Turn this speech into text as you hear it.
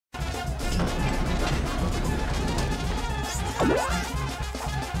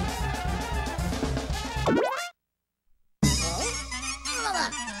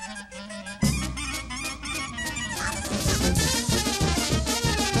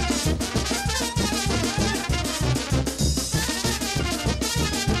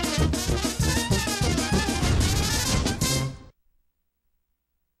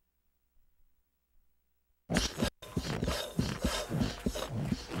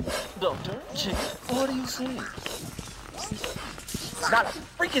Doctor, chicken, what do you see? Not a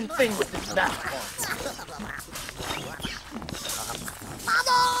freaking thing with this mask on.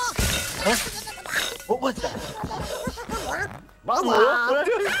 Huh? What was that? Mama!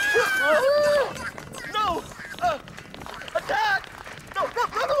 No! Attack! No,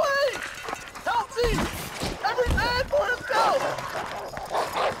 run away! Help me! Every man for himself!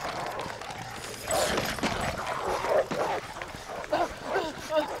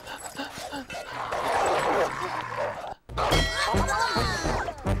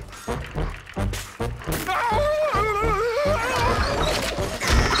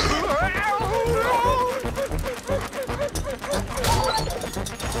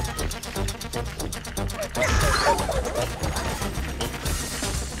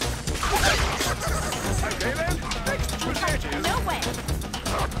 No way!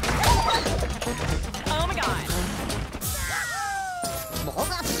 Oh my god!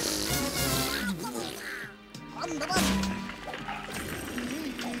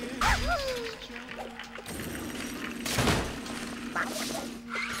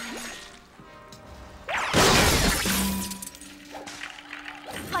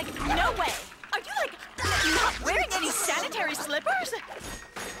 Like, no way! Are you, like, not wearing any sanitary slippers?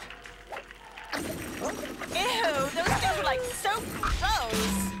 Ew, those things are, like, so gross!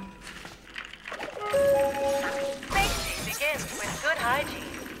 Safety begins with good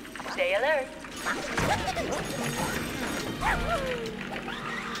hygiene. Stay alert.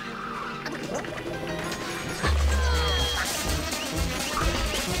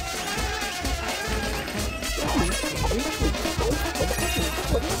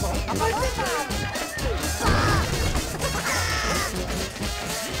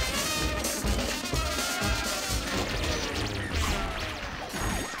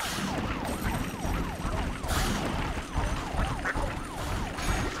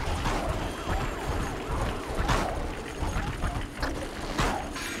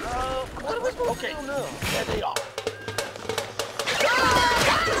 Okay, there they are.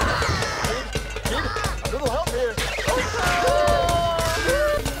 Need a little help here.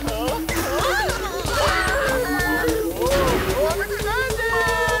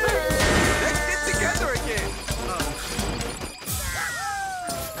 Let's get together again.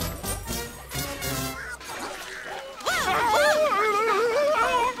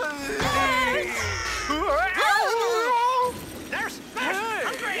 There's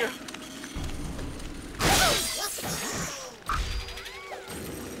hungry.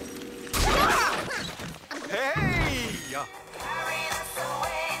 Hey!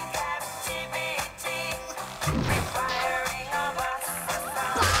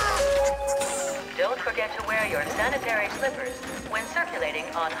 Don't forget to wear your sanitary slippers when circulating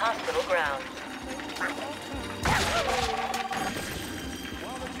on hospital grounds.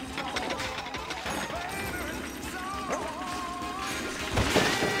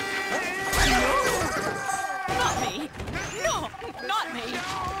 Not me! No, not me!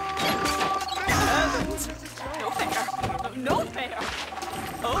 Heavens! No fair! No fair!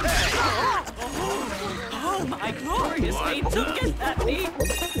 Oh, oh my glorious saints, look at that me!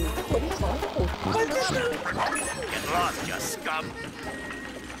 Get lost, you scum.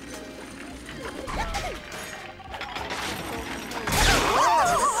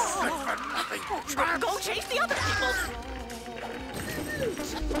 Go chase the other people!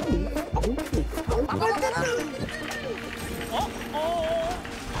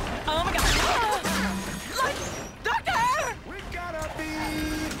 Oh my god! Like, Doctor! We gotta be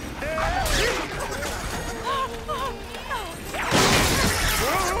there.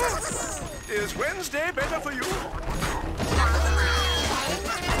 Is Wednesday better for you?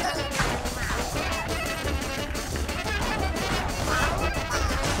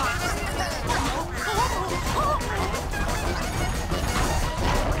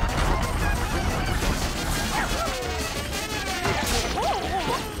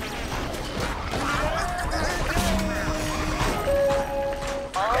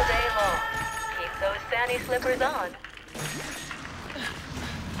 All day long, keep those fanny slippers on.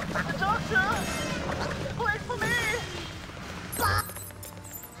 Doctor! Wait for me!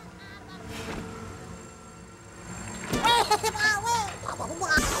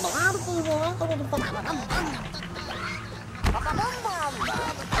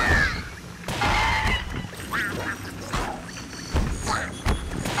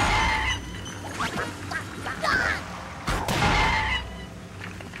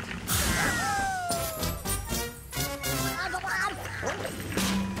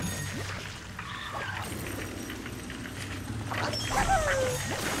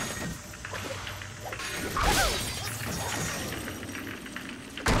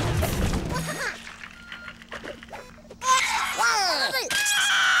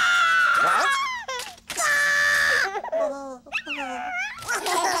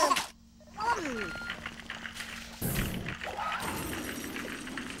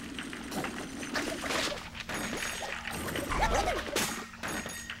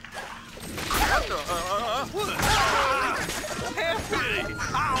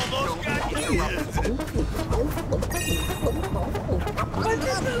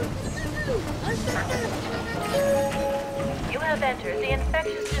 You have entered the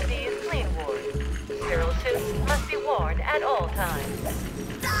infectious disease clean ward. Sterile suits must be worn at all times.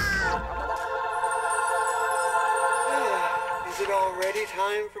 Is it already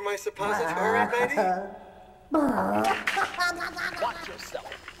time for my suppository, Betty? Watch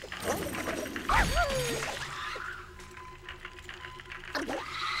yourself.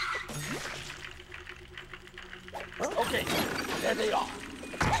 Okay, there they are.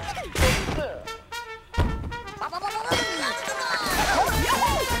 What's happening?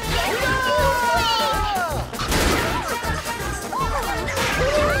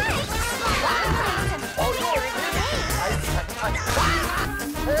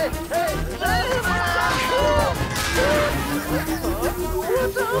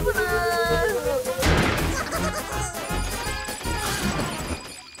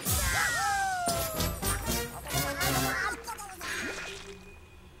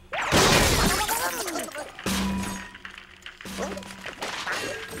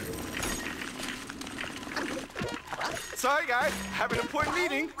 Sorry, guys. Have an important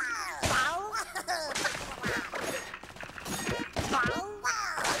meeting.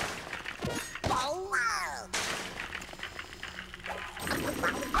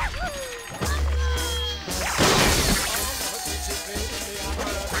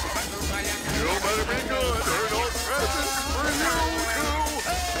 You better be good. There are no presents for you two.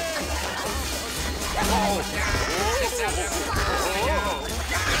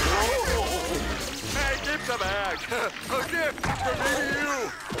 Hey, keep the bag. A gift from me to you.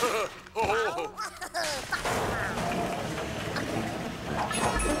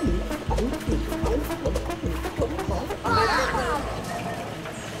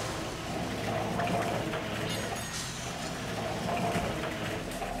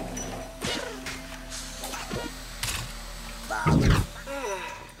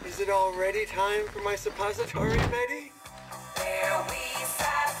 Is it already time for my suppository, Betty? There we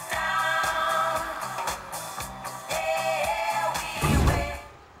sat down. There we went.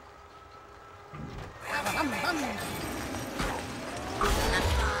 Where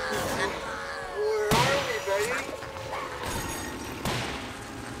are we, Betty?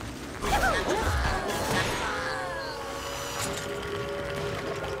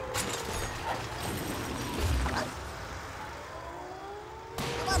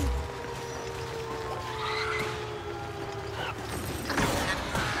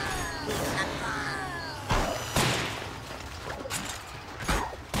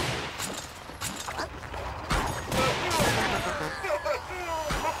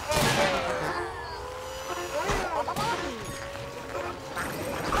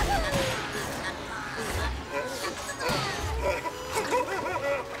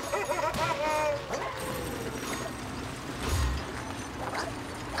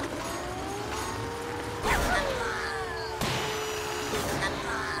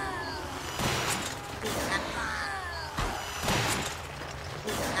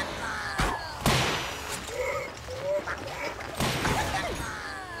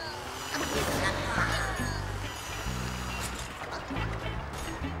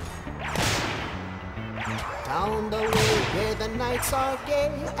 Down the way where the nights are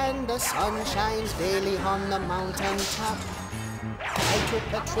gay and the sun shines daily on the mountain top. I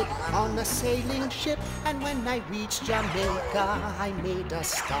took a trip on a sailing ship, and when I reached Jamaica, I made a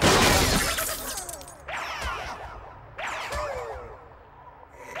stop.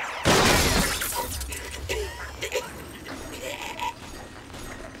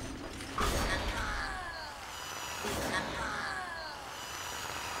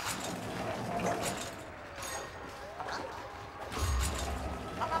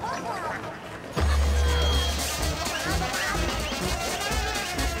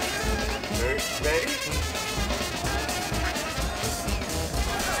 Ready?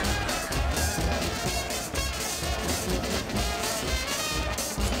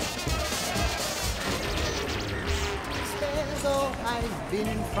 Though I've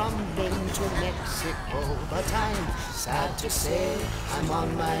been from Maine to Mexico, but I'm sad to say I'm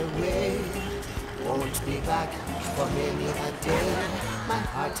on my way. Won't be back for many a day. My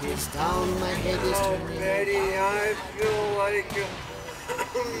heart is down, my head is Oh, turning. Betty, I feel like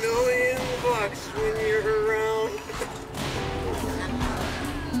 $1,000,000 when you're around.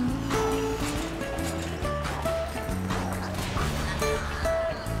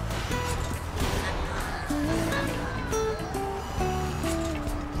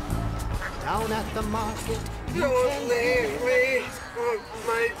 Down at the market, you Don't can leave me,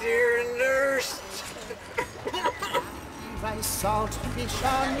 my dear nurse. rice, salt, fish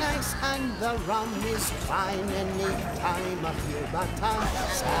are nice, and the rum is fine any time of year. But I'm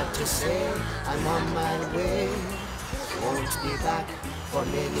sad to to say I'm on my way. Won't be back for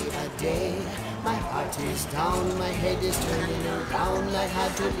many a day. My heart is down, my head is turning around. I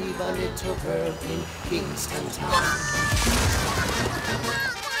had to leave a little girl in Kingston Town.